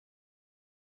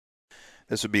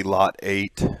This would be lot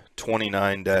 8,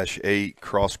 29-8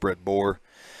 crossbred boar.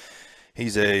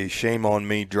 He's a shame on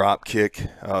me drop kick.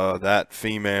 That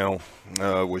female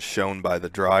was shown by the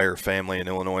Dreyer family in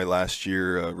Illinois last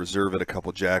year, reserve at a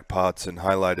couple jackpots, and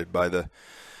highlighted by the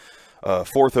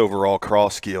 4th overall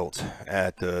cross guilt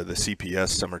at the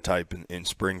CPS summer type in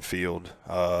Springfield.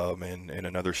 And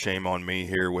another shame on me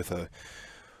here with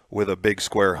a big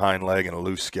square hind leg and a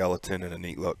loose skeleton and a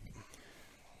neat look.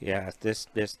 Yeah, this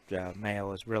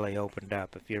male is really opened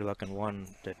up. If you're looking one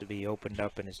to be opened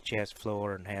up in his chest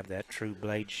floor and have that true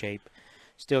blade shape,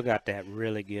 still got that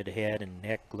really good head and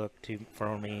neck look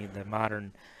for me, the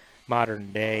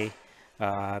modern day.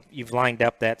 You've lined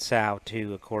up that sow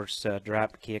too, of course.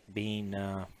 Drop kick being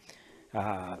the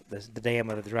dam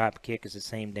of the drop kick is the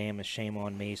same dam as Shame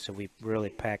on Me, so we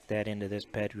really packed that into this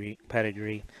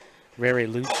pedigree. Very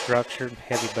loose structured,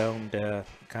 heavy boned,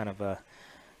 kind of a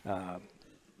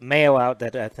male out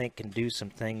that I think can do some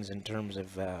things in terms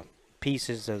of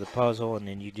pieces of the puzzle, and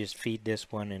then you just feed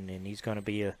this one, and he's going to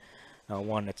be a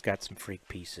one that's got some freak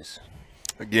pieces.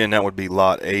 Again, that would be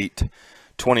lot 8,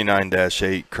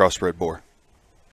 29-8 crossbred boar.